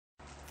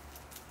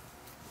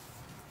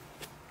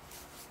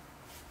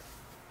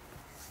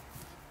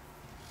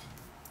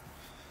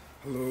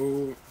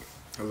Hello,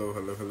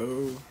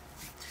 hello.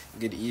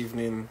 Good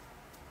evening,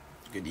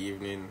 good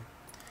evening,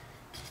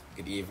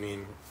 good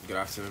evening, good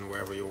afternoon,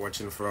 wherever you're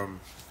watching from.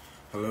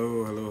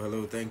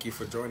 Hello. Thank you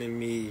for joining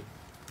me.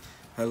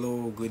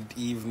 Hello, good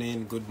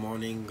evening, good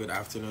morning, good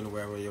afternoon,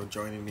 wherever you're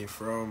joining me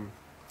from.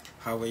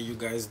 How are you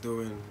guys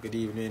doing? Good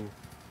evening.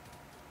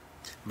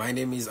 My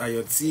name is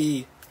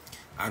Ayoti,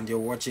 and you're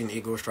watching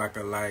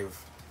EaglesTracker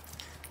live.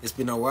 It's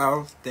been a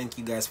while. Thank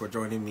you guys for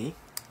joining me.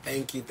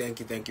 Thank you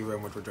very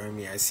much for joining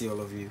me. I see all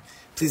of you.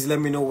 Please let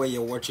me know where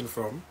you're watching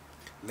from.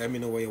 Let me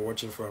know where you're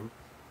watching from.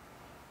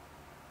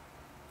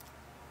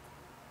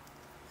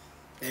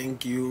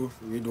 Thank you,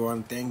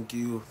 Ridwan. Thank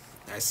you.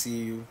 I see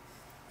you.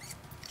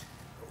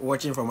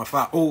 Watching from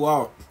afar. Oh,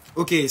 wow.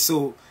 Okay,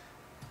 so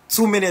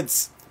 2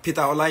 minutes.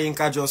 Peter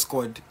Olayinka just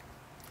scored.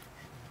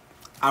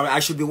 I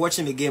should be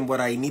watching the game,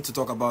 but I need to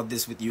talk about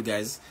this with you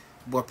guys.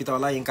 But Peter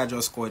Olayinka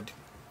just scored.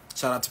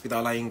 Shout out to Peter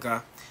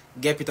Olayinka.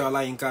 Get Peter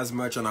Olayinka's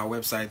merch on our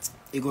website,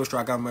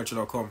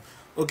 EaglesTrackermerch.com.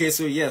 Okay,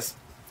 so yes,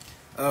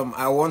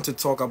 I want to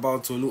talk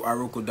about Tolu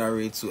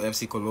Arokodare to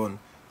FC Koln.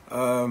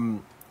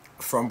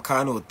 From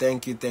Kano,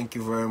 thank you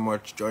very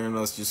much. Joining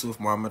us,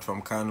 Yusuf Mohammed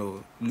from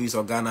Kano. Luis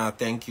Ogana,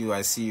 thank you.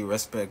 I see you.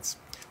 Respect.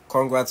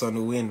 Congrats on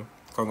the win.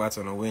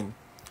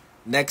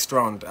 Next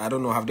round, I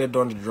don't know. Have they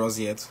done the draws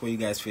yet? Who are you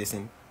guys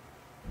facing?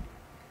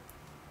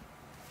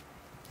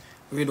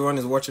 Everyone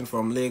is watching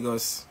from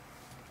Lagos.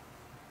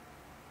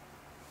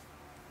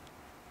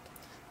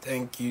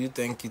 Thank you.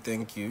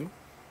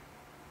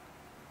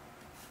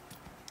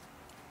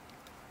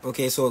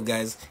 Okay, so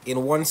guys,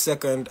 in 1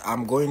 second,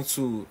 I'm going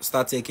to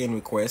start taking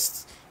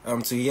requests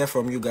to hear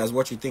from you guys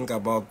what you think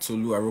about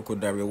Tolu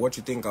Arokodare, what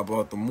you think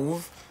about the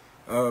move,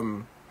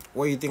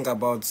 what you think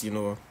about,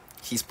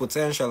 his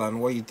potential and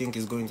what you think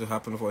is going to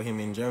happen for him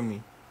in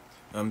Germany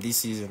this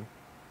season.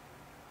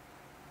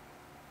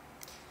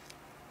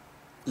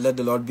 Let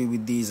the Lord be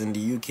with these in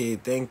the UK.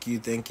 Thank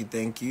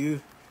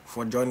you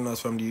for joining us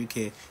from the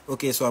UK.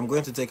 Okay, so I'm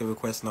going to take a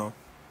request now.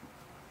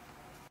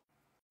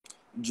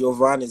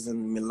 Jovan is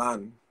in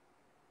Milan.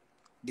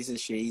 This is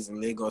Shei's in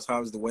Lagos.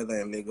 How's the weather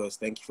in Lagos?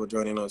 Thank you for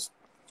joining us.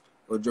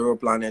 Ojoro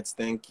Planets,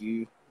 thank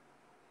you.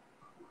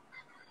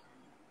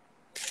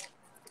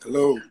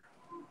 Hello.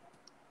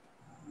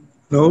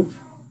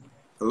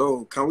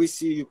 Hello. Can we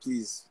see you,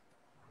 please?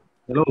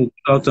 Hello. Good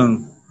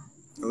afternoon.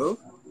 Hello.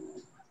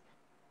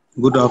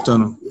 Good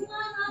afternoon.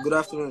 Good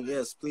afternoon.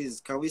 Yes, please.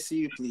 Can we see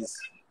you, please?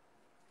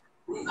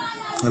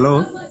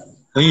 Hello.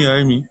 Can you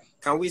hear me?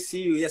 Can we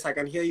see you? Yes, I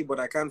can hear you, but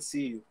I can't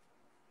see you.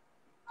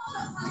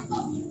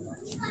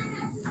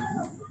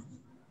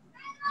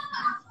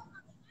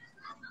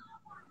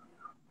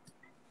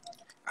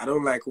 I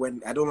don't like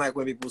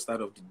when people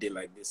start off the day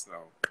like this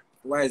now.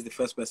 Why is the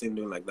first person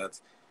doing like that?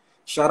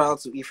 Shout out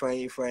to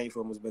Ifeanyi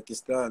from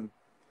Uzbekistan.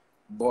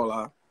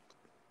 Baller.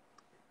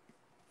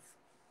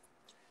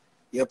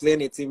 You're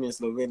playing a team in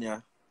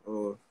Slovenia.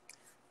 Oh,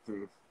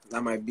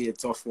 that might be a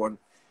tough one.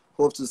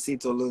 Hope to see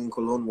Tolu in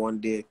Cologne one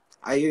day.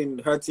 Are you in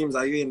her teams?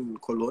 Are you in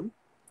Cologne?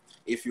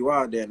 If you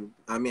are, then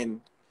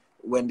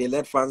when they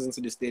let fans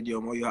into the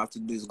stadium, all you have to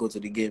do is go to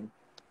the game.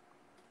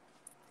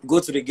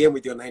 Go to the game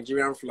with your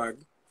Nigerian flag.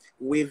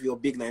 Wave your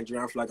big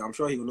Nigerian flag. I'm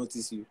sure he will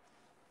notice you.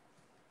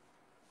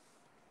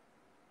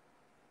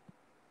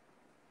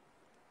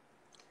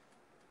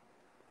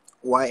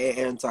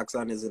 YAN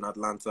Taxan is in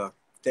Atlanta.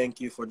 Thank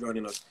you for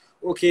joining us.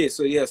 Okay,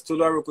 so yes,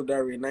 Tolu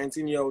Arokodare,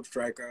 19-year-old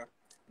striker,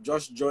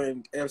 just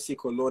joined FC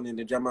Koln in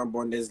the German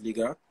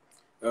Bundesliga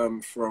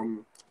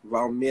from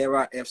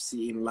Valmiera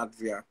FC in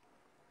Latvia.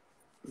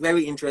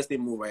 Very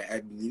interesting move,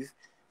 I believe.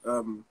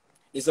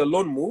 It's a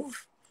loan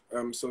move,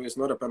 so it's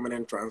not a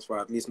permanent transfer,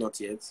 at least not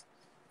yet.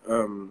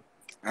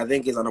 I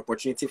think it's an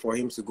opportunity for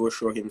him to go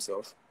show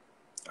himself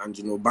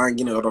and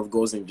banging a lot of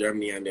goals in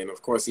Germany. And then,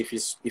 of course, if he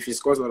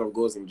scores a lot of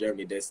goals in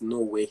Germany, there's no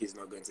way he's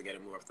not going to get a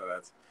move after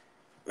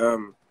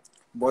that.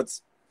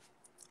 But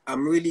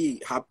I'm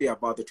really happy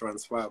about the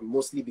transfer,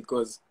 mostly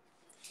because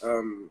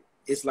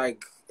it's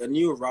like a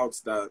new route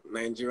that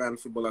Nigerian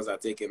footballers are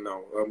taking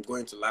now.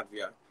 Going to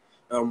Latvia,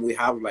 we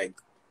have like,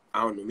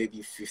 I don't know,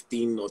 maybe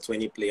 15 or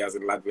 20 players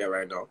in Latvia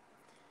right now.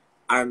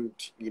 And,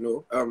 a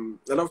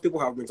lot of people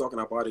have been talking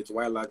about it.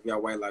 Why Latvia?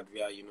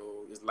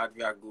 Is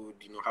Latvia good?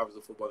 How's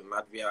the football in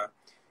Latvia?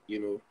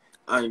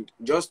 And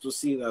just to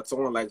see that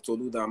someone like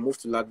Tolu that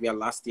moved to Latvia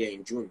last year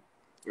in June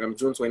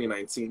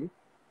 2019,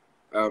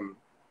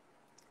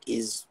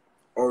 is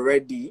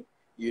already,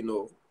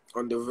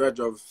 on the verge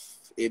of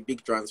a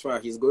big transfer.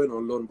 He's going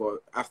on loan,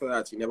 but after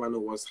that, you never know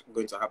what's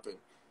going to happen.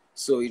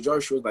 So it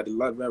just shows that the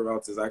Latvia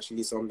route is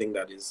actually something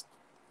that is,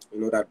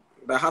 that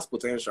has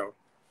potential.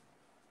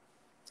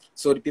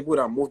 So the people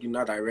that moved in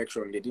that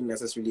direction, they didn't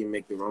necessarily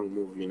make the wrong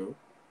move,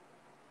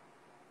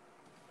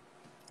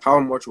 How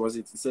much was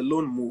it? It's a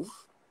loan move.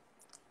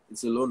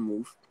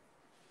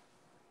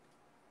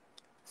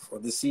 For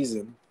the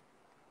season.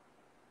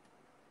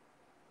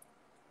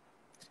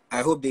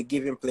 I hope they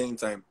give him playing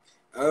time.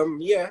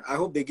 Yeah, I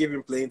hope they give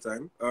him playing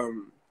time.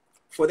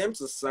 For them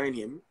to sign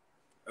him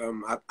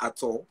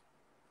at all,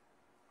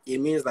 it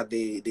means that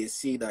they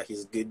see that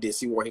he's good, they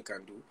see what he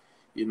can do,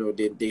 you know,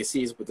 they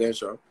see his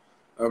potential.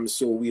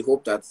 So we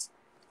hope that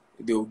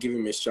they'll give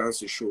him a chance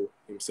to show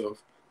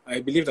himself. I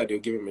believe that they'll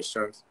give him a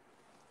chance.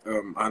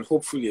 And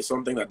hopefully it's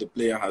something that the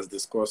player has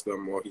discussed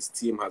or his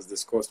team has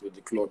discussed with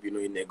the club, you know,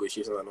 in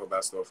negotiations and all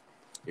that stuff,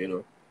 you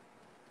know.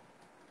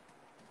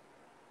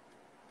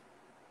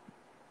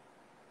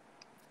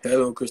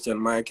 Hello, Christian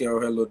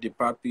Michael. Hello,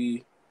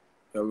 Dipapi.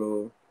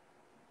 Hello.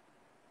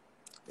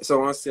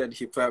 Someone said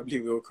he probably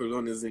will.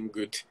 Cologne isn't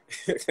good.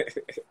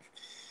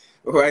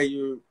 Why are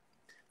you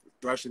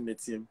rushing the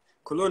team?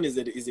 Cologne is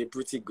a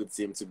pretty good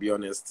team, to be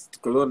honest.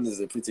 Cologne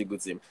is a pretty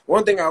good team.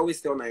 One thing I always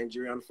tell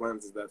Nigerian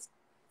fans is that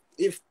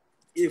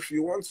if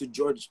you want to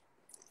judge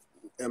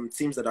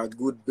teams that are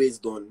good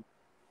based on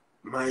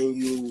Man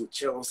U,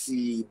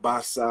 Chelsea,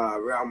 Barca,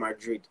 Real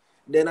Madrid,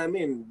 then I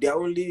mean we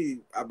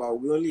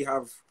only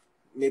have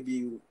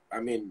maybe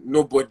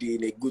nobody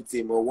in a good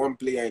team or one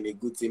player in a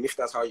good team. If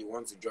that's how you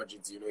want to judge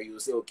it, you know, you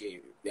say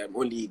okay,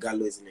 only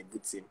Igalo is in a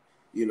good team,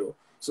 you know.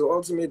 So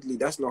ultimately,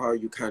 that's not how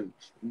you can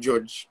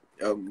judge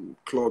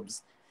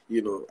clubs,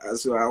 you know. And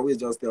so I always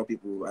just tell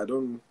people, I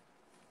don't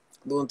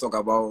talk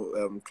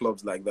about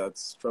clubs like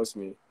that. Trust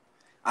me.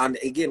 And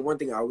again, one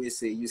thing I always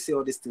say, you say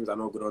all these teams are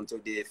not good until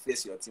they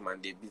face your team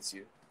and they beat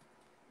you.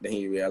 Then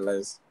you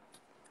realize.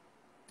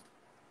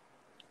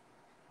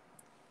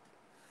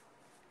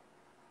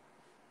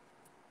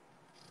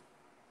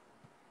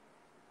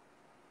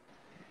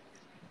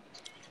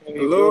 Hey,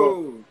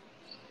 Hello.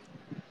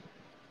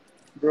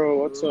 Bro,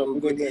 what's Hello,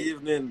 up? good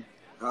evening.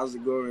 How's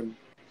it going?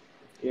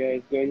 Yeah,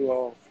 it's going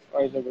well.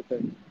 How's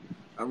everything?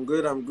 I'm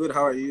good.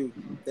 How are you?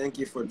 Thank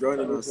you for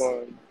joining How's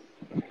us.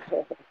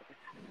 one?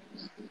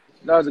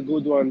 That's a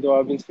good one, though.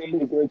 I've been seeing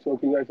the great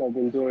work you guys have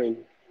been doing.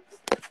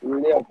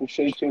 Really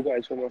appreciate you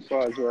guys from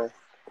afar as well.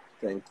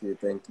 Thank you.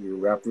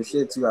 We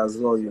appreciate you as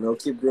well. You know,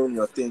 keep doing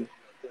your thing.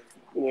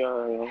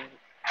 Yeah.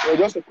 Well,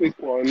 just a quick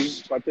one.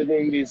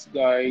 Pertaining this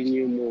guy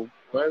new move.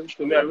 Well,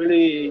 to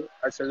me,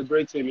 I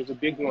celebrate him. It's a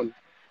big one,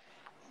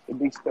 a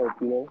big step.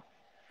 You know,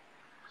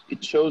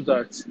 it shows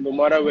that no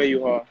matter where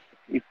you are,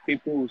 if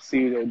people will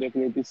see you, they'll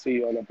definitely see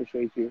you and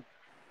appreciate you.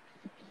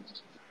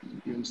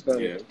 You understand?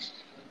 Yeah.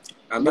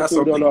 And that's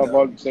People don't something know that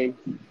about the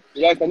same.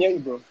 Yeah, I can hear you,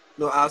 bro.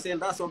 no, I was saying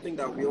that's something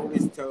that we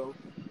always tell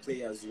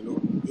players, you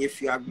know.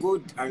 If you are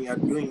good and you are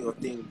doing your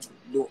thing,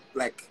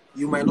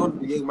 you might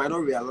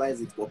not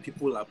realize it, but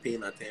people are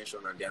paying attention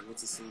and they are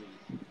noticing you.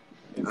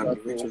 And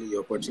Exactly. eventually your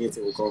opportunity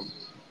will come.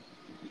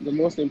 The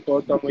most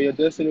important when your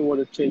destiny want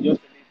to change,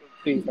 just a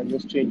little thing can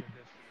just change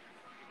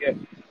your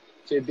destiny. Yeah.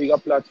 It's a bigger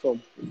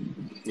platform.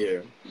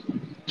 Yeah.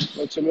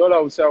 But to me, all I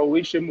would say, I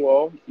wish him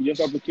well. You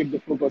just have to keep the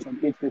focus and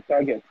hit the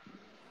target.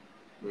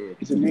 Mm.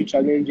 It's a new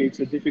challenge. It's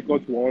a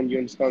difficult one. You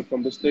understand,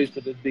 from the stage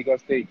to the bigger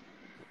stage.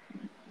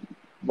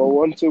 But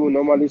one thing we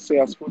normally say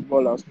as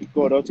footballers, with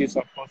God, all things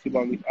are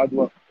possible and with hard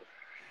work.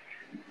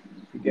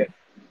 You get.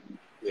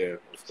 Yeah,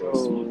 of course.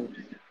 So,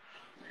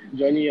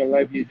 joining your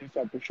life, you just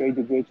appreciate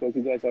the great work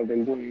you guys have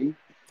been doing.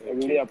 I Thank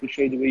really you.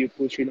 appreciate the way you're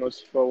pushing us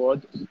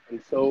forward.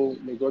 And so,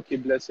 may God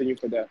keep blessing you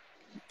for that.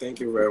 Thank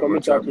you I'm very coming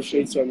much. to I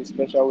appreciate appreciate you you. in a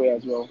special way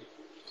as well.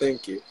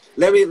 Thank you.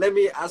 Let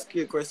me ask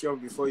you a question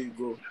before you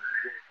go.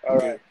 All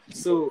Okay. right.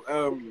 So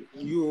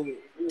you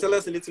tell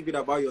us a little bit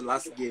about your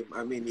last game.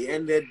 I mean, it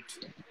ended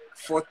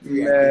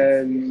 4-3, I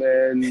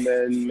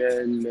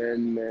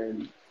think.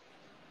 Man.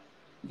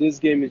 This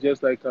game is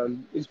just like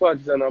it's part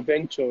it's an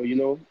adventure, you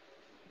know.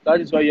 That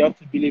is why you have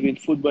to believe in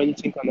football.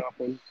 Anything can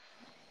happen.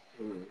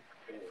 Mm.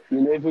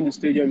 You know, even the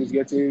stadium is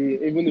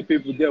getting, even the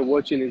people there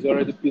watching is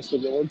already pissed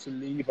off. They want to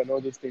leave and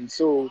all those things.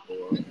 So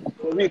Oh,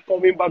 for me,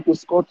 coming back to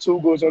score 2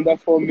 goals under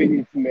 4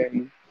 minutes,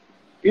 man.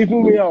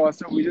 Even we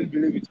ourselves, we didn't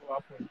believe it will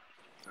happen.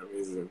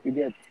 amazing. You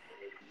get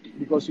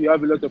because we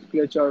have a lot of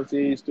clear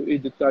chances to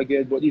hit the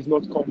target, but it's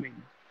not coming.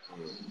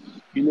 Mm.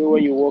 You know,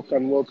 when you work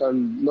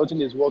and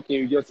nothing is working,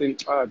 you just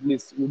think, at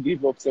least we'll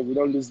give up, so we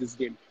don't lose this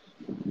game.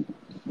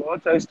 But all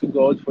thanks to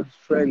God for the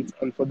strength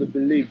and for the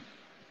belief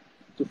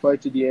to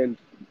fight to the end.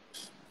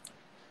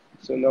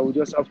 So now we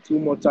just have 2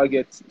 more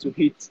targets to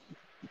hit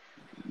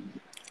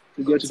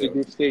to get to the Okay.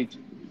 group stage.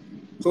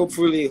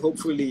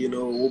 Hopefully, you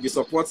know, we'll be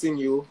supporting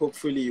you.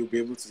 Hopefully, you'll be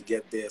able to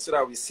get there so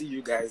that we see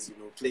you guys,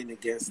 you know, playing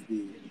against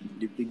the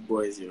big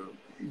boys, you know.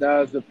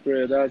 That's the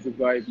prayer, that's the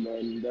vibe,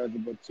 man.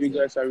 But you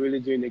Yeah. guys are really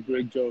doing a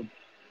great job.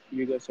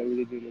 You guys are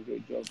really doing a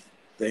great job.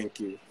 Thank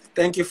you.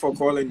 Thank you for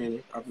calling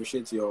in. I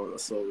appreciate you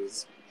as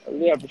always. I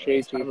really All right.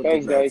 appreciate you. Have a good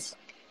Thanks, night. guys.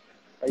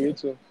 And Yeah. you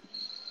too.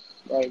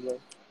 Bye, bro.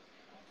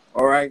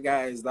 All right,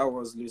 guys. That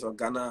was Luis of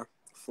Ghana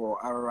for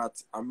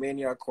Ararat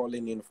Armenia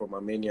calling in from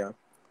Armenia.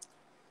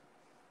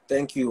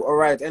 Thank you. All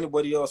right.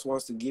 Anybody else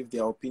wants to give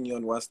their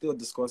opinion? We're still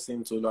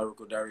discussing Tolu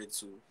Arokodare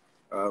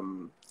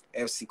to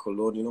FC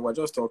Koln. You know, we're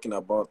just talking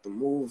about the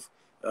move,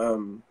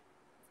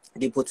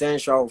 the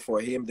potential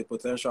for him, the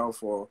potential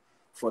for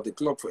the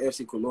club, for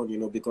FC Koln, you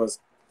know, because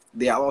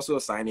they are also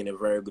signing a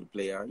very good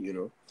player, you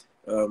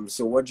know.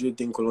 So what do you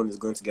think Cologne is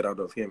going to get out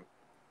of him?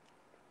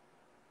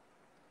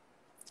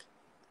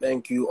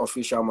 Thank you,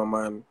 official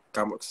Maman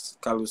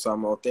Kalu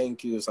Samuel.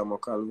 Thank you, Samuel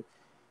Kalu.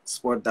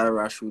 Sport that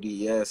Rashudi.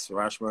 Yes,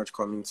 Rash match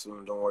coming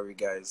soon. Don't worry,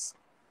 guys.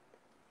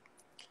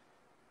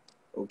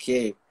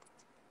 Okay.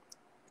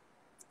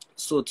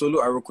 So Tolu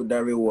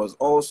Arokodare was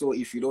also,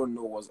 if you don't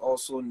know, was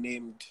also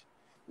named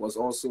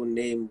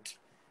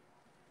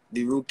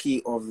the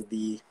rookie of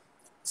the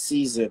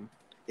season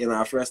in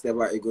our first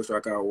ever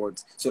EaglesTracker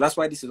Awards. So that's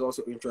why this is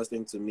also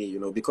interesting to me,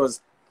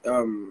 because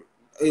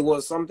it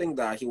was something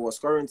that he was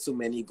scoring too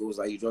many goals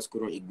that you just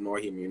couldn't ignore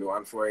him,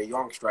 and for a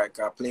young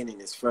striker playing in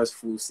his first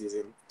full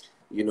season,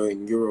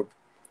 in Europe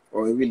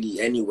or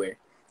really anywhere,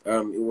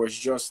 it was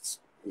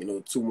just,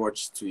 too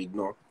much to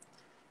ignore.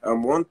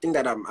 One thing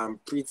that I'm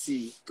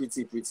pretty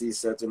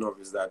certain of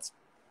is that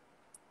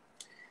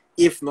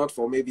if not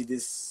for maybe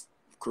this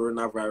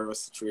coronavirus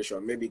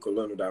situation, maybe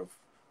Cologne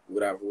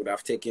would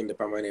have taken the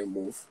permanent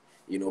move,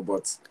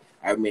 But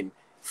I mean,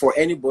 for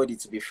anybody,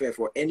 to be fair,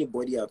 for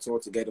anybody at all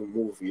to get a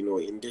move,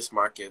 in this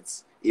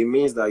market, it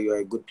means that you're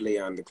a good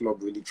player and the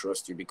club really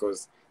trusts you,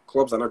 because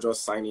clubs are not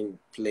just signing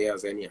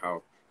players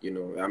anyhow.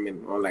 I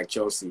mean, unlike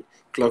Chelsea,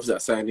 clubs are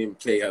signing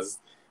players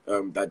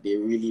that they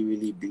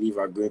really believe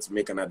are going to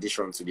make an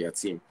addition to their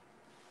team.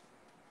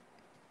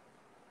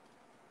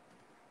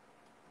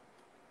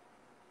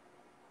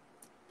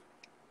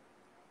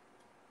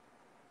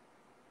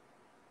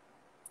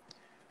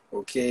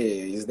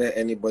 Okay, is there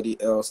anybody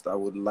else that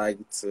would like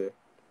to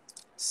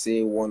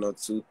say one or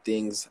two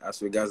things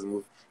as regards the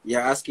move?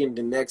 You're asking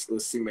the next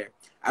Osimhen.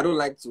 I don't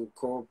like to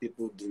call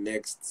people the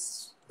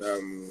next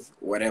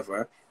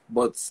whatever,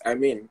 but I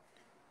mean,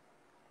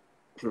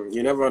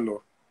 you never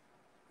know.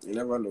 You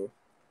never know.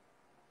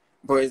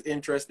 But it's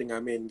interesting.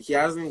 I mean, he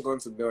hasn't gone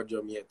to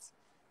Belgium yet.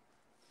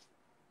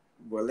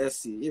 But let's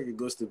see if he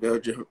goes to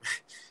Belgium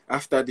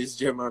after this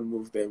German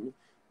move, then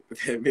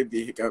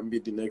maybe he can be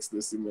the next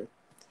Osimhen.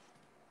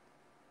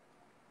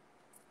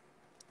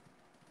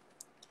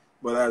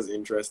 But that's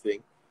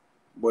interesting.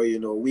 But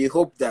we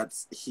hope that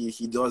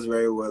he does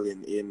very well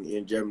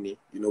in Germany.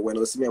 When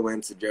Osimhen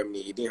went to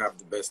Germany, he didn't have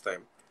the best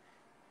time.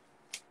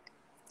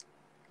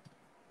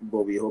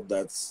 But we hope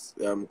that's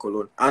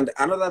Cologne. And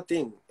another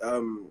thing,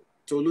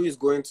 Tolu is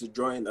going to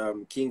join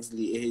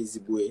Kingsley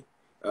Ehezibue.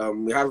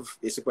 We have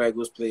a Super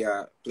Eagles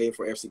player playing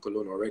for FC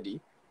Koln already.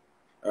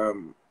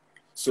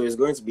 So it's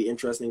going to be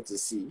interesting to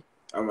see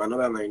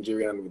another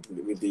Nigerian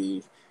with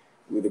the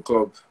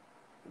club.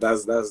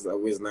 That's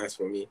always nice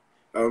for me.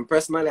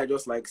 Personally, I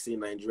just like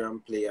seeing Nigerian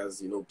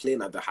players,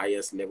 playing at the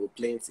highest level,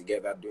 playing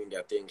together, doing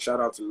their thing.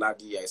 Shout out to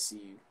Ladi, I see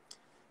you.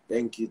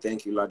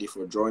 Thank you, Ladi,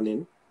 for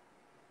joining.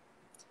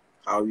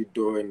 How you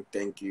doing?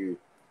 Thank you.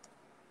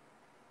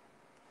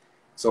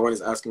 Someone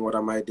is asking, what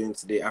am I doing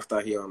today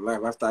after here on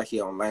live? After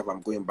here on live,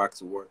 I'm going back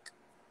to work.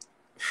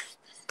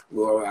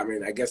 Well, I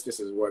mean, I guess this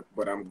is work,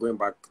 but I'm going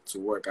back to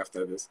work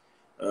after this.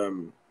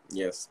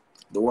 Yes,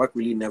 the work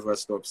really never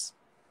stops.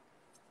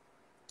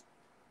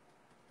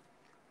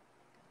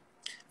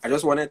 I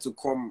just wanted to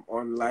come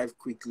on live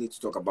quickly to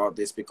talk about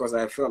this because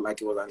I felt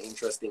like it was an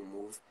interesting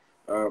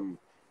move.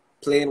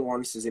 Playing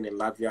one season in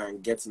Latvia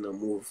and getting a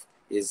move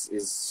is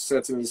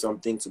certainly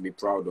something to be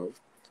proud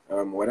of.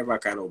 Whatever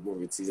kind of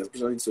move it is,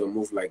 especially to a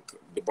move like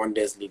the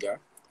Bundesliga.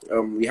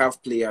 We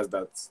have players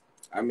that,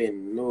 I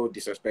mean, no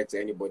disrespect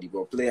to anybody,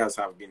 but players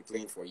have been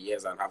playing for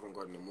years and haven't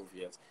gotten a move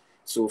yet.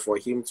 So for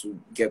him to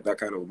get that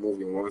kind of move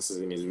in one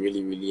season is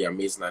really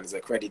amazing, and it's a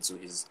credit to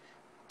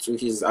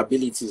his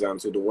abilities and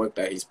to the work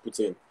that he's put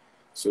in.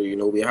 So,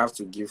 we have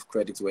to give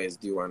credit where it's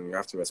due, and we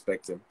have to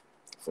respect him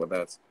for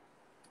that.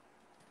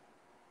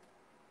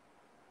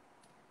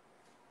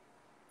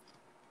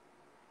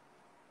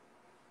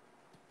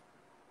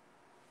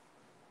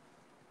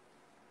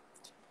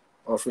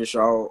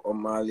 Official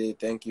Omali,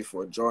 thank you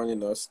for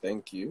joining us.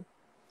 Thank you.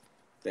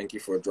 Thank you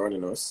for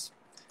joining us.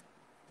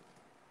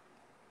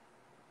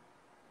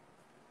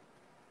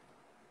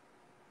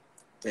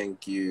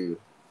 Thank you.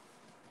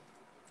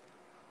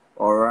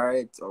 All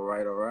right.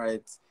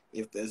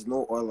 If there's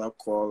no other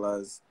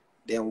callers,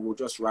 then we'll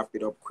just wrap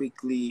it up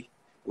quickly.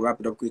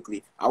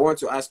 I want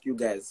to ask you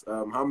guys,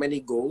 how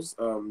many goals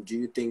do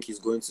you think he's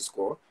going to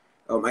score?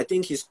 I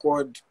think he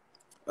scored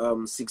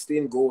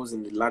 16 goals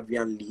in the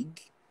Latvian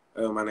league,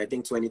 and I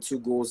think 22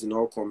 goals in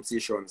all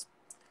competitions.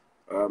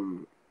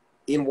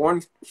 In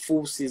one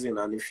full season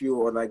and a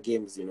few other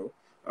games,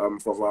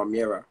 for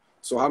Valmiera.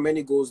 So how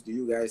many goals do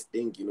you guys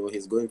think,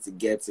 he's going to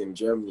get in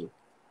Germany?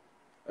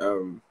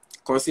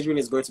 Considering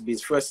it's going to be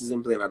his first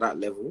season playing at that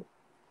level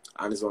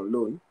and is on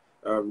loan,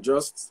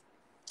 just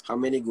how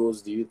many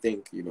goals do you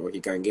think, he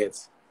can get?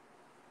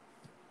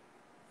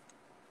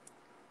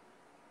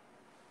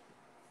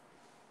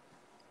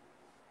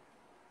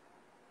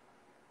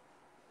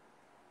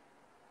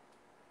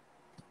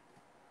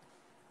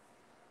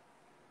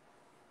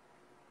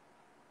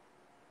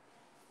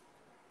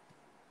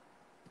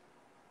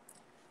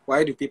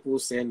 Why do people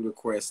send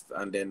requests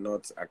and then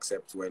not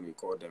accept when we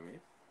call them?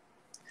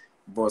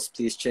 Boss,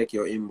 please check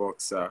your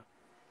inbox, sir.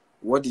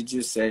 What did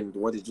you send?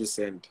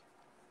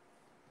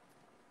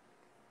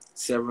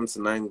 7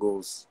 to 9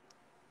 goals.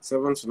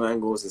 7 to 9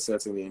 goals is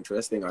certainly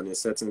interesting and it's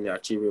certainly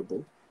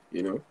achievable,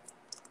 you know,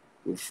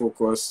 with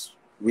focus,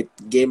 with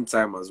game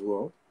time as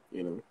well,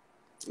 you know,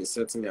 it's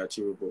certainly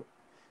achievable.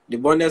 The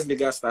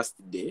Bundesliga starts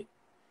today.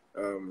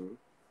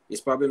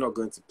 He's probably not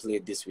going to play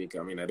this week.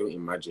 I mean, I don't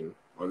imagine,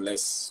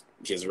 unless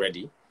he's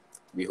ready,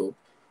 we hope.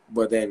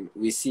 But then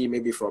we see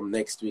maybe from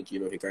next week, you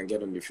know, he can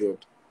get on the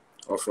field,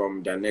 or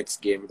from their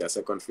next game, their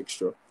second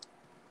fixture.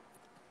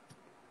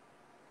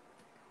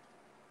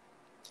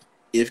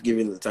 If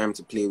given the time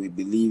to play, we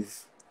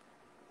believe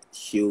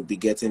he'll be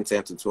getting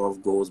 10 to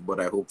 12 goals, but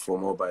I hope for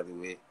more, by the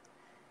way.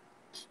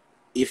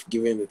 If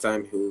given the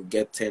time, he'll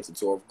get 10 to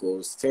 12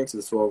 goals. 10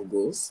 to 12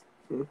 goals?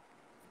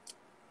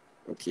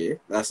 Okay,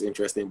 that's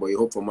interesting, but you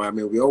hope for more. I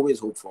mean, we always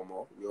hope for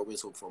more. We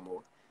always hope for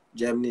more.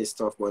 Germany is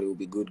tough, but it will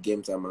be good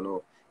game time and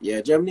all.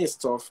 Yeah, Germany is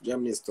tough.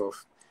 Germany is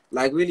tough.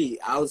 Like, really,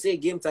 I would say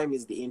game time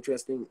is the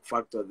interesting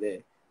factor there,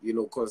 you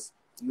know, because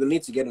you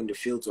need to get on the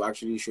field to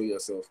actually show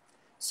yourself.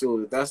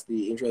 So that's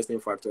the interesting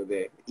factor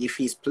there. If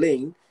he's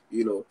playing,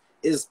 you know,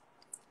 is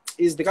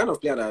the kind of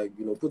player that,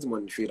 you know, put him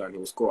on the field and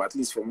he'll score, at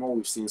least from what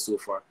we've seen so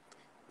far.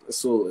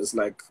 So it's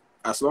like,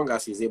 as long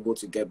as he's able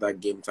to get that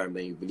game time,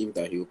 then you believe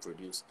that he'll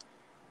produce.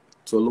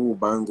 Tolu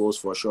Arokodare goes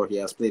for sure. He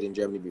has played in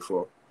Germany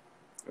before.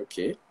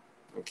 Okay.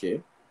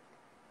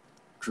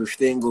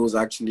 15 goals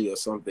actually or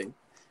something.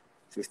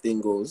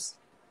 15 goals.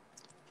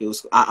 He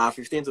was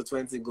 15 to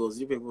 20 goals.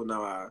 You people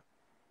now are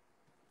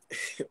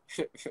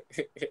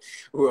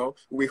well,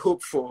 we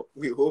hope for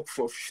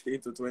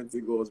 15 to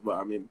 20 goals, but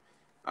I mean,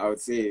 I would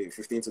say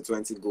 15 to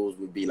 20 goals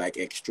would be like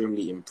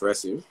extremely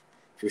impressive.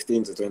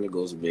 15 to 20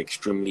 goals would be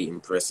extremely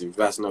impressive.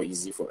 That's not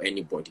easy for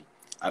anybody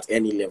at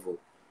any level.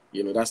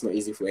 You know, that's not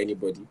easy for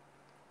anybody.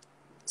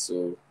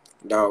 So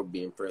that would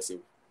be impressive.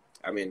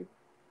 I mean,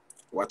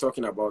 we're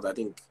talking about, I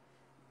think,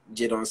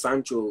 Jadon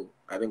Sancho,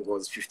 I think,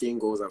 was 15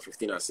 goals and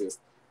 15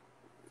 assists.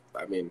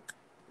 I mean,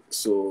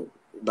 so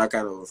that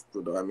kind of,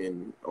 I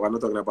mean, we're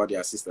not talking about the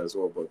assist as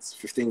well, but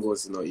 15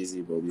 goals is not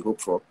easy, but we hope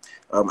for.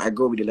 I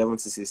go with 11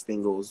 to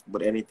 16 goals,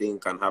 but anything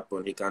can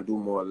happen. He can do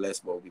more or less,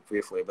 but we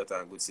pray for a better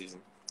and good season.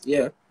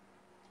 Yeah,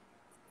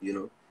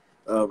 you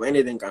know,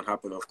 anything can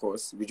happen, of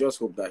course. We just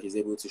hope that he's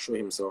able to show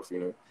himself, you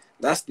know.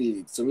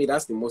 To me,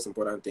 that's the most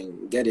important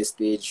thing. Get a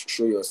stage,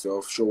 show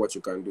yourself, show what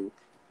you can do.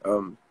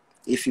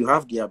 If you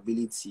have the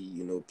ability,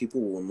 you know,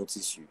 people will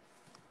notice you.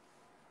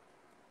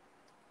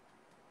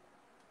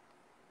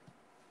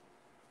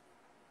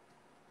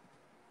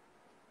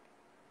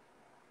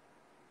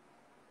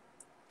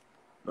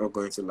 Not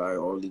going to lie,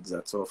 all leagues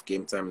are tough.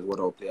 Game time is what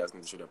all players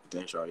need to show their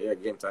potential. Yeah,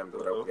 game time is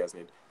what all players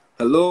need.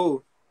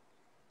 Hello.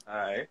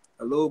 Hi.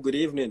 Hello, good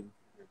evening.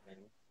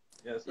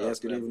 Yes,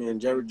 good evening.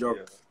 Jerry Job,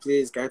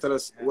 please, can you tell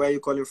us where are you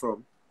calling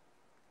from?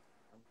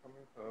 I'm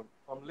coming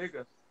from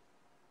Lagos.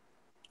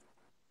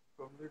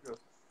 From Lagos.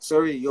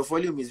 Sorry, your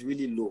volume is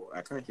really low.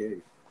 I can't hear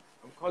you.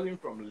 I'm calling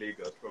from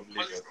Lagos.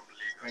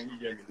 Can you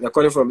hear me? You're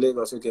calling from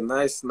Lagos. Okay,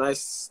 nice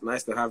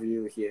to have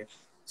you here.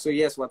 So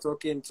yes, we're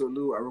talking to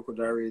Tolu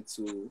Arokodare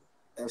to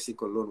FC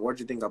Koln. What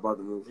do you think about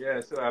the move? Yeah,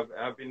 so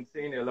I've been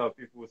seeing a lot of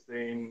people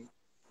saying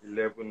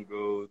 11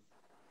 goals,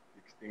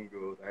 16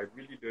 goals. I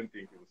really don't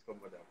think it will score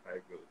more than 5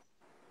 goals.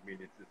 I mean,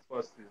 it's his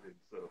first season,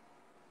 so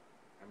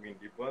I mean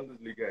the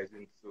Bundesliga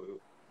isn't so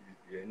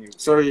easy anyway.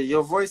 Sorry,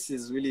 your voice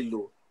is really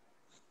low.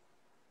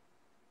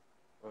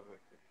 Oh,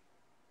 okay.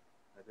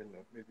 I don't know.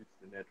 Maybe it's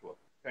the network.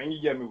 Can you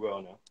hear me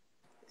well now?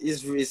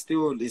 It's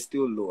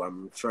still low.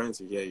 I'm trying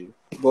to hear you.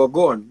 But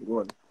go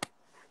on.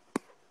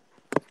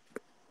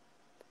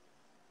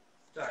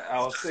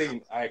 I was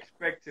saying I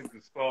expect him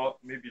to score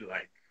maybe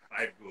like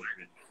 5 goals.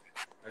 Really.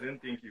 I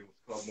don't think he will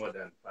score more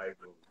than 5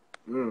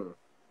 goals.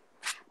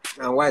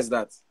 And why is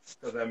that?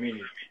 Because I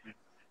mean,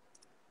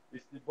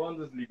 it's the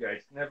Bundesliga.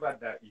 It's never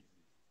that easy.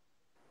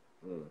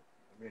 I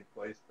mean,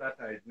 for a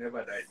starter, it's never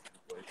that easy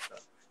for a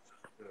starter.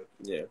 So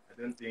yeah,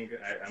 I don't think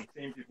I'm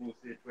seeing people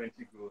say 20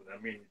 goals.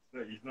 I mean,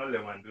 it's not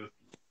Lewandowski.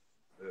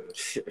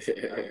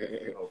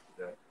 So,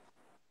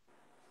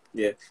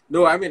 yeah.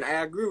 No, I mean,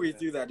 I agree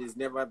with you that it's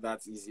never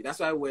that easy. That's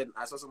why when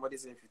I saw somebody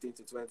saying 15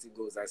 to 20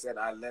 goals, I said,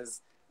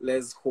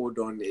 let's hold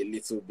on a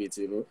little bit,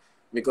 you know,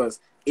 because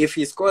if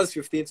he scores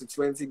 15 to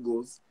 20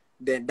 goals,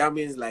 then that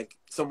means like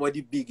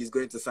somebody big is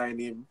going to sign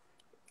him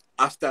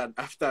after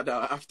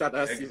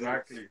that season.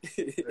 Exactly.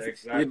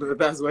 You know,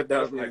 that's what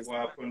that means.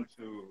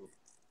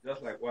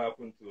 Just like what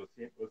happened to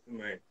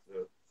Osimhen.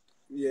 So.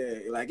 Yeah,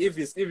 like if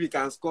he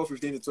can score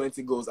 15 to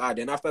 20 goals,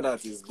 then after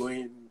that he's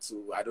going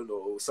to, I don't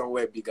know,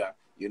 somewhere bigger,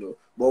 you know.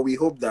 But we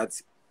hope that,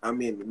 I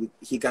mean,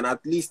 he can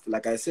at least,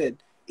 like I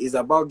said, it's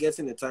about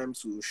getting the time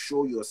to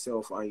show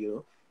yourself, and you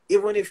know,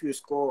 even if you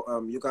score,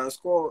 you can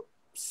score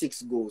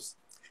 6 goals,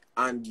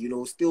 and you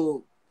know,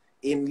 still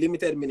in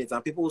limited minutes,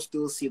 and people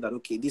still see that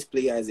okay, this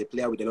player is a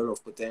player with a lot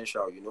of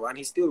potential, you know, and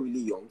he's still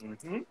really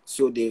young,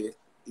 so they.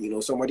 You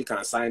know, somebody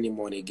can sign him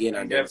on again,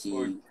 and then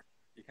he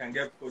can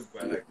get pushed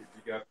by like a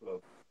bigger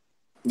club.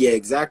 Yeah,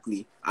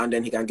 exactly. And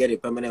then he can get a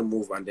permanent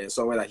move, and then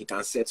somewhere that he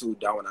can settle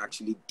down and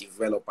actually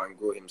develop and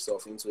grow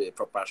himself into a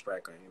proper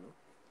striker. You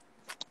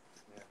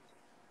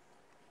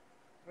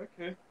know.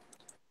 Okay.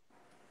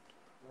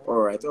 All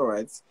right, all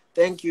right.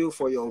 Thank you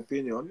for your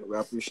opinion. We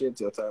appreciate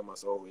your time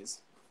as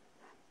always.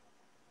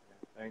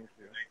 Thank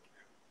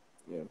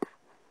you. Yeah.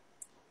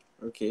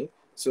 Okay.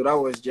 So that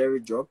was Jerry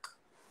Jock.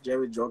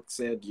 Jerry Jock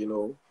said,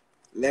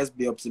 let's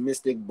be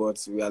optimistic,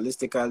 but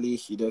realistically,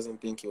 he doesn't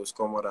think he'll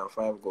score more than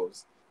 5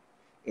 goals.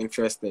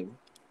 Interesting.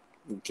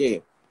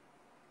 Okay.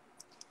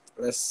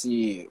 Let's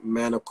see.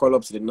 Man, a call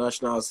up to the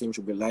national team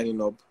should be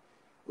lining up.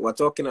 We're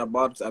talking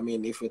about,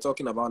 if we're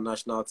talking about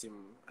national team,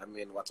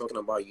 we're talking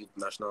about youth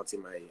national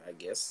team, I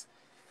guess.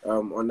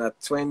 On a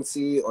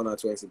 20, on a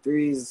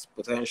 23s,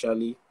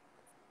 potentially.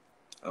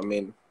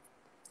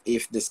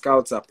 If the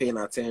scouts are paying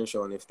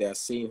attention, if they are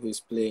seeing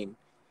who's playing,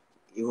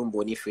 even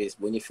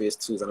Boniface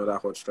too is another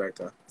hot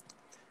striker.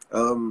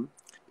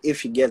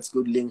 If he gets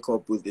good link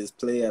up with his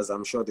players,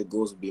 I'm sure the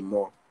goals will be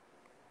more.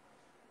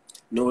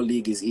 No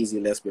league is easy,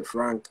 let's be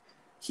frank.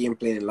 Him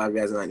playing in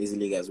Latvia is not an easy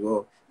league as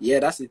well. Yeah,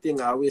 that's the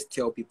thing I always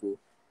tell people.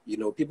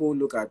 People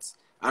look at,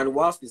 and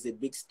whilst it's a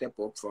big step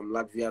up from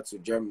Latvia to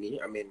Germany,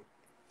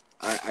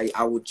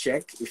 I would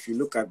check. If you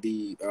look at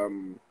the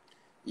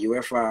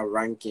UEFA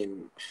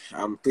ranking,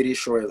 I'm pretty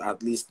sure it's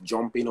at least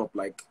jumping up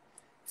like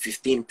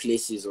 15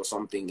 places or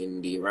something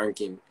in the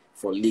ranking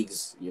for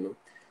leagues,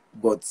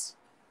 But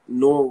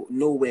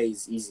nowhere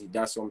is easy.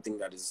 That's something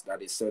that is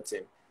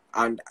certain.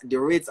 And the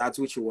rates at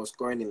which he was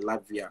scoring in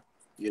Latvia,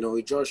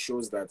 it just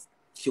shows that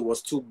he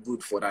was too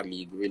good for that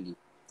league, really.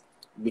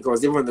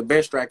 Because even the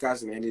best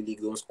strikers in any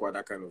league don't score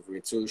that kind of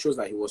rate. So it shows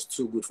that he was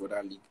too good for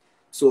that league.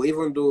 So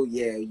even though,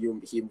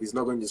 he's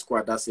not going to score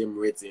at that same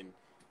rate in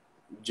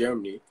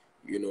Germany,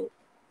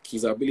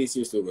 his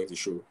ability is still going to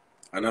show.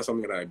 And that's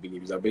something that I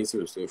believe. His ability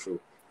will still show.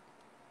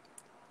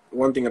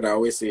 One thing that I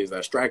always say is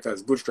that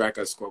good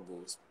strikers score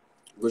goals.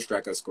 Good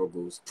strikers score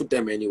goals. Put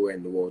them anywhere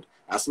in the world.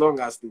 As long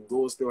as the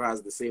goal still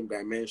has the same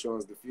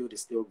dimensions, the field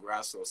is still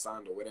grass or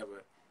sand or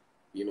whatever,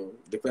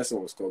 the person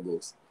will score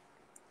goals.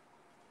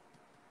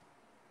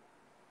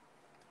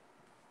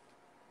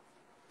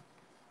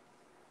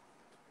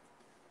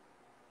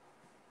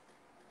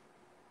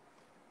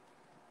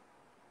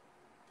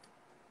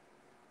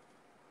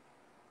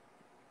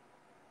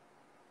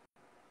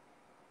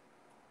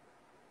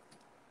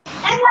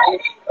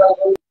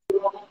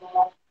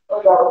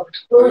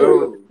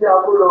 Hello.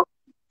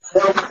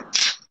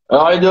 How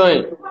are you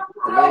doing?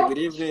 Hello, good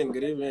evening,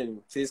 good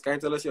evening. Please, can you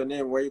tell us your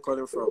name? Where are you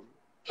calling from?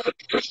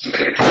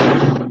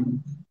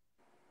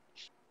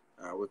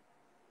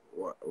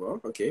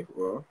 Okay.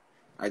 Well,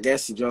 I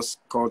guess you just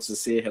called to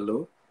say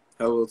hello.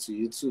 Hello to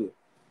you too.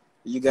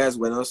 You guys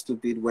were not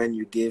stupid when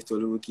you gave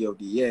Tolu Rookie of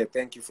the Year.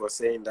 Thank you for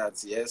saying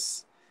that.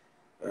 Yes,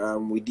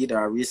 we did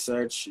our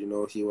research.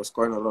 He was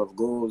scoring a lot of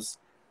goals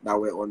that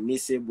were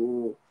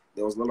unmissable.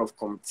 There was a lot of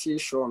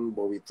competition,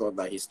 but we thought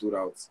that he stood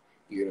out.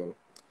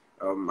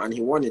 And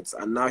he won it.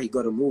 And now he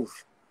got a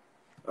move.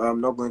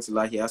 I'm not going to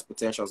lie, he has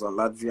potentials, and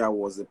Latvia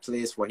was a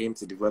place for him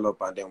to develop,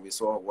 and then we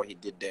saw what he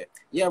did there.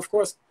 Yeah, of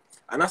course.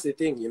 And that's the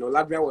thing,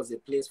 Latvia was a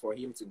place for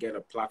him to get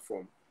a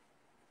platform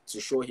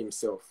to show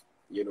himself,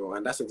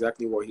 and that's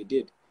exactly what he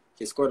did.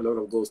 He scored a lot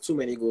of goals, too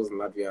many goals in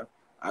Latvia,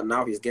 and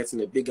now he's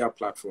getting a bigger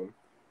platform,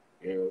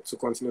 to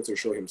continue to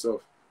show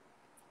himself.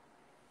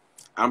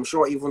 I'm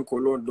sure even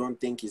Cologne don't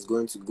think he's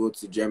going to go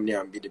to Germany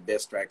and be the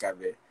best striker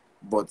there,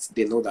 but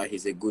they know that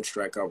he's a good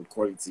striker with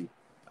quality.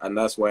 And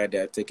that's why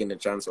they're taking a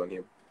chance on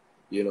him,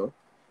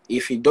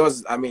 If he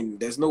does,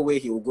 there's no way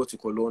he will go to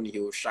Cologne. He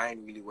will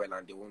shine really well,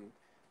 and they won't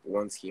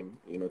want him,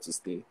 to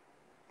stay.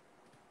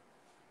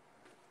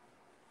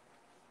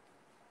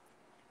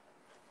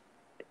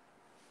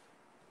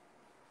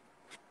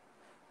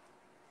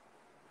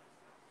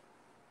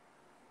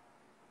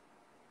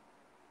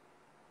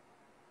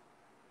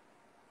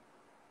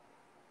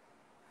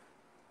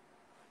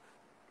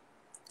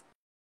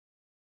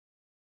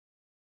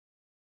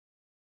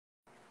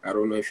 I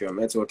don't know if your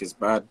network is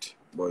bad,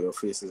 but your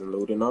face isn't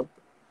loading up.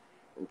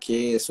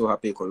 Okay, so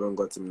happy Cologne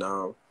got him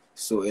now.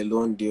 So a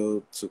loan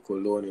deal to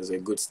Cologne is a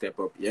good step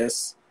up,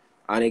 yes.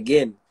 And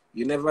again,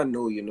 you never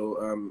know,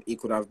 it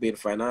could have been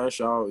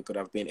financial, it could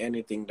have been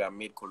anything that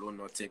made Cologne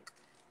not take,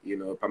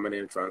 a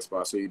permanent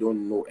transfer. So you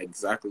don't know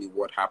exactly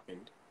what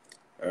happened.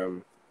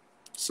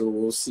 So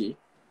we'll see.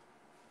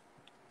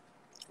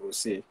 We'll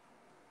see.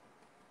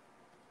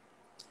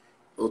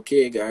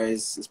 Okay,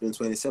 guys, it's been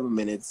 27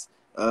 minutes.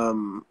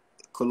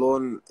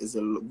 Cologne is a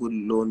good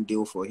loan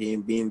deal for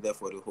him. Being there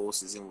for the whole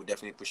season will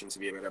definitely push him to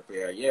be a better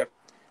player. Yeah,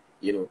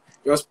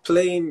 just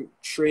playing,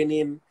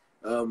 training,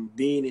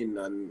 being in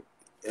and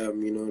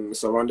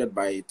surrounded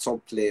by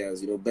top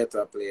players,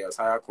 better players,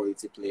 higher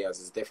quality players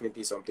is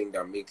definitely something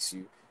that makes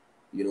you,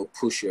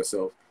 push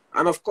yourself.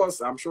 And of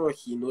course, I'm sure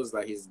he knows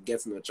that he's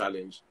getting a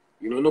challenge.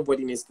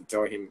 Nobody needs to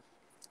tell him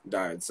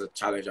that it's a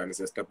challenge and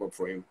it's a step up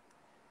for him.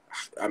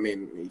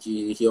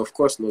 He of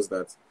course knows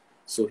that.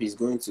 So he's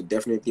going to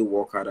definitely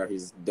work harder.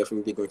 He's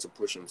definitely going to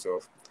push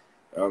himself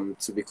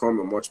to become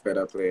a much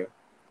better player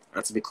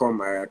and to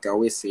become, I can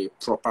always say,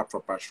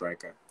 proper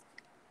striker.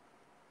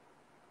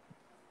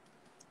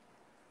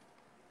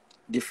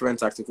 Different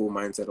tactical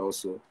mindset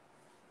also.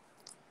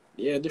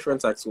 Yeah,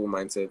 different tactical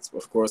mindsets.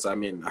 Of course, I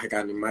mean, I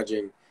can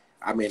imagine.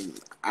 I mean,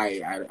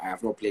 I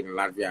have not played in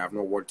Latvia. I have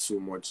not watched too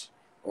much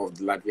of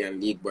the Latvian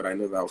league, but I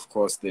know that, of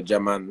course, the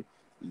German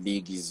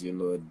league is,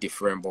 a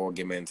different ball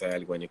game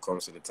entirely when it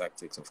comes to the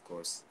tactics, of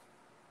course.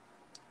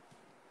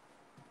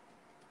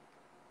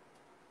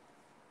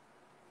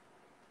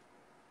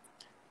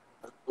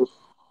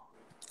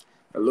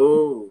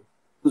 Hello.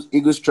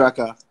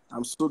 EaglesTracker.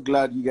 I'm so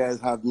glad you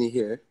guys have me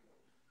here.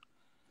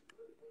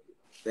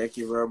 Thank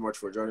you very much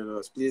for joining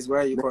us. Please,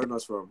 where are you calling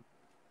us from?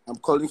 I'm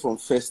calling from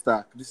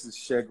Festac. This is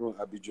Shegun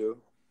Abijo.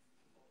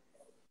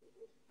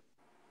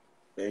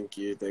 Thank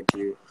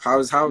you.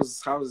 How's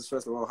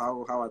first of all,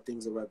 how are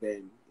things over there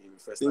in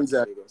Festac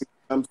Lagos?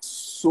 I'm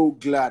so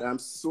glad. I'm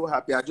so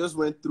happy. I just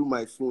went through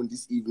my phone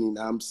this evening.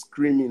 I'm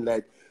screaming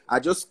like I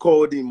just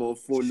called him on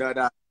phone now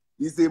that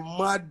he's a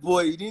mad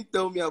boy. He didn't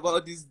tell me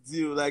about this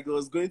deal. Like I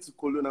was going to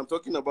Koln. I'm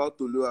talking about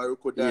Tolu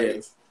Arokodare.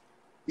 Yes.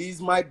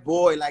 He's my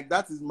boy. Like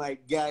that is my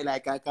guy.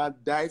 Like I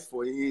can't die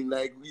for him.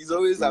 Like he's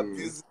always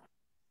abusing.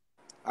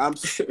 I'm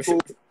so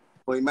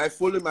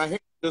my head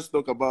just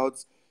talk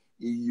about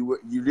you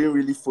didn't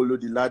really follow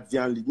the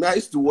Latvian league. Now, I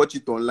used to watch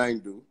it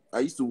online though. I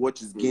used to watch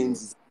his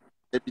games,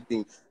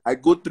 everything. I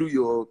go through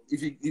your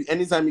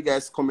anytime you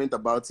guys comment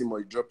about him or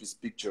you drop his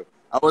picture.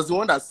 I was the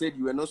one that said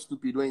you were not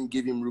stupid when you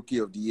gave him Rookie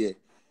of the Year.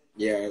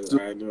 Yeah, so,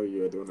 I know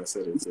you were the one that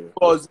said it.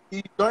 Because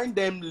he joined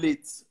them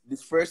late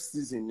this first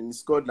season and he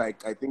scored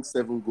like I think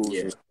 7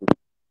 goals.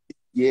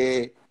 Yeah,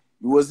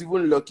 he was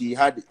even lucky. He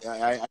had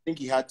I think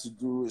he had to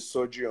do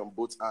surgery on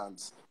both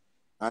arms,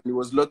 and he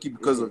was lucky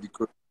because of the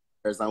coronavirus.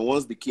 And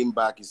once they came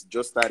back, he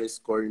just started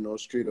scoring all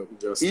straight up.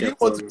 He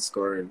kept on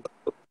scoring.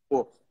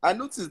 I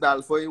noticed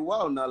that for a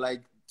while now,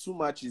 like 2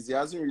 matches, he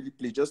hasn't really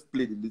played. Just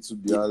played a little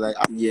bit. I was like,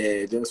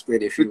 just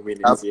played a few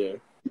minutes. Yeah,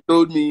 he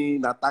told me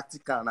na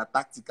tactical. I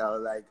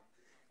was like,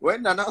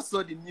 when I now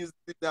saw the news,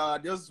 I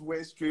just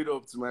went straight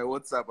up to my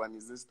WhatsApp and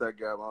his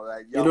Instagram. I was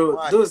like,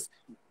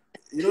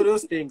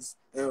 those things.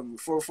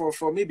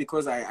 For me,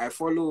 because I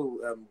follow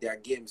their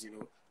games.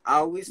 I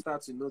always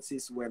start to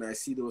notice when I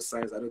see those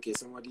signs that okay,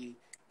 somebody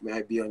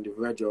might be on the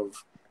verge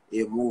of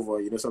a move or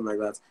something like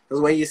that.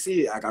 Because when you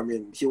see, like, I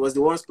mean, he was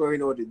the one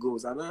scoring all the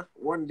goals, and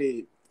one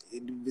day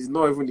he's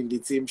not even in the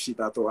team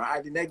sheet at all.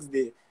 The next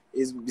day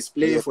he's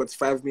playing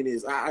 45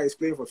 minutes. He's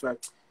playing for 5.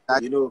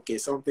 Okay,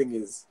 something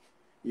is,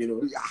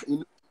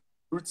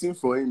 rooting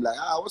for him. Like,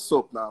 what's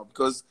up now?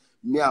 Because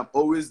me, I'm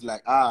always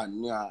like, I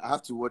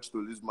have to watch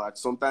Tolu's match.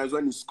 Sometimes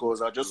when he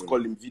scores, I'll just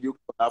call him video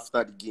call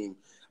after the game.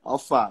 How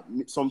far?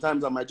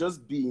 Sometimes I might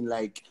just be in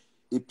like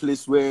a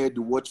place where they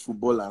watch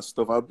football and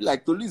stuff. I'll be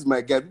like, Tolu is my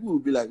guy. People will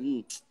be like,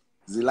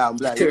 Zila. I'm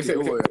like, okay,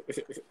 don't worry.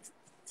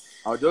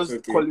 I'll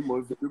just call him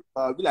on video.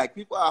 I'll be like,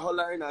 people are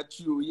hollering at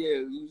you. Yeah,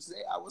 you say,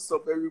 what's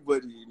up,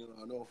 everybody?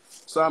 I know.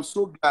 So I'm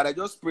so glad. I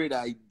just pray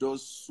that he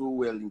does so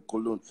well in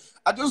Cologne.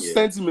 I just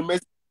sent him a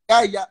message.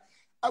 Yeah.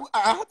 I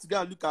had to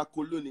go and look at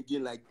Cologne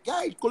again. Like,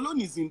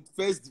 Cologne is in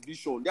first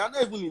division. They are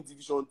not even in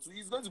division 2.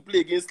 He's going to play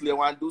against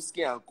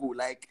Lewandowski and co.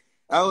 Like,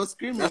 I was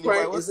screaming. That's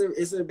why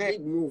it's a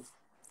big move.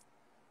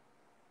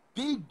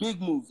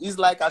 Big move. It's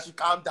like I should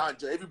calm down,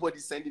 Joe.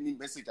 Everybody's sending me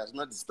message. I should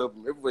not disturb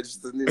him. Everybody's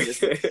sending me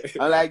message.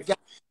 I'm like,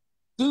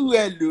 do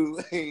well,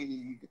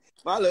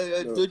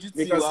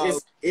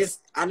 because it's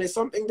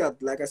something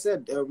that, like I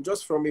said,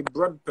 just from a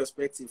broad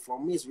perspective, for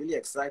me, it's really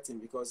exciting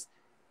because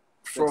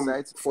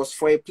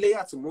for a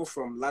player to move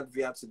from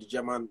Latvia to the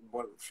German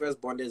first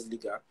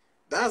Bundesliga,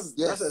 that's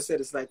as I said,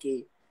 it's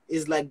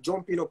like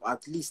jumping up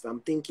at least.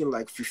 I'm thinking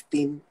like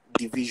 15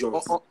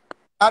 divisions.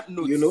 That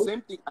note,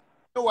 same thing. You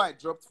know why I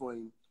dropped for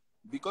him?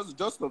 Because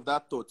just of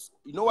that thought.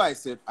 You know why I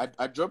said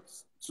I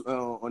dropped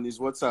on his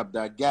WhatsApp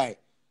that guy,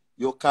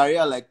 your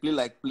career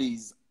play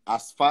is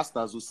as fast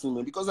as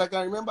Osimhen. Because I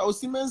can remember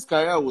Osimhen's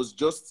career was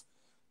just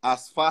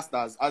as fast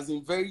as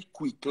in very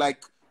quick,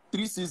 like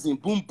 3 seasons,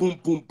 boom,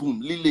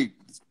 Lille,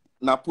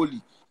 Napoli.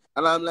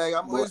 And I'm like,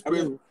 I'm always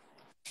praying.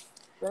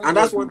 And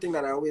that's one thing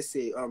that I always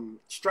say.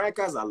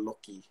 Strikers are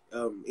lucky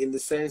in the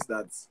sense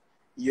that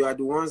you are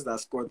the ones that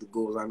score the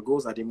goals, and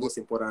goals are the most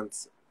important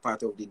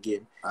part of the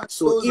game.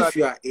 So if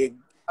you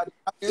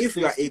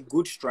are a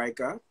good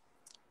striker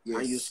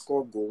and you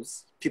score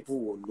goals, people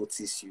will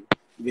notice you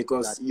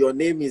because your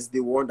name is the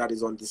one that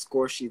is on the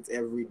score sheet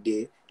every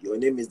day. Your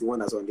name is the one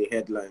that's on the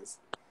headlines.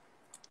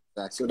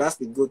 So that's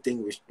the good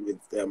thing with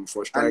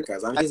for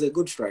strikers, and he's a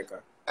good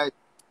striker.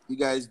 You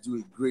guys do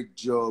a great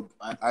job.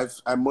 I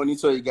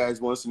monitor you guys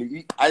once in a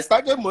week. I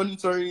started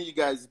monitoring you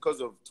guys because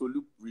of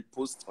Tolu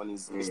repost on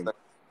his Instagram.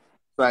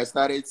 So I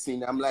started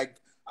seeing. I'm like,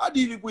 how do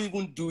you people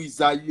even do it?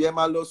 If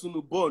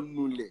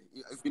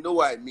you know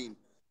what I mean.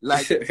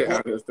 Like,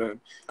 I understand.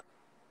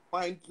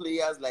 Find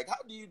players. Like,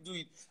 how do you do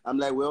it? I'm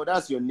like, well,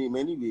 that's your name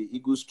anyway.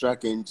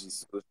 EaglesTracker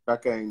engines,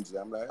 Tracker engine.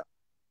 I'm like,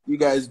 you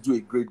guys do a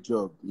great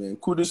job, man.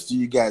 Kudos to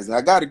you guys.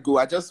 I gotta go.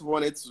 I just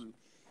wanted to.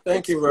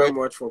 Thank you very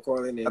much for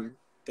calling in.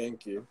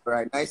 Thank you. All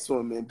right, nice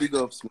one, man. Big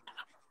ups, man.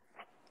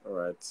 All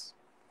right.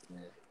 Yeah.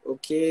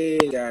 Okay,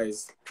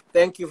 guys.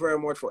 Thank you very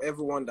much for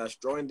everyone that's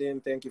joined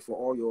in. Thank you for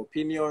all your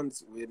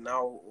opinions. We're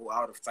now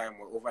out of time.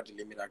 We're over the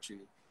limit,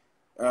 actually.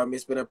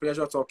 It's been a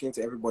pleasure talking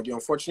to everybody.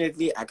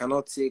 Unfortunately, I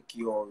cannot take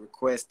your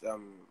request,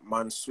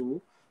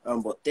 Mansu.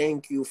 But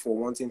thank you for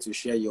wanting to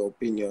share your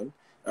opinion.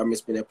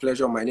 It's been a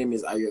pleasure. My name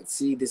is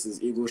Ayotsi. This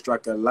is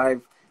EaglesTracker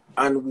Live.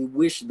 And we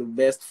wish the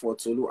best for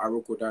Tolu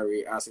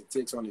Arokodare as he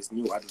takes on his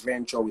new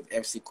adventure with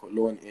FC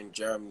Koln in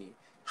Germany.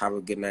 Have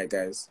a good night,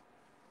 guys.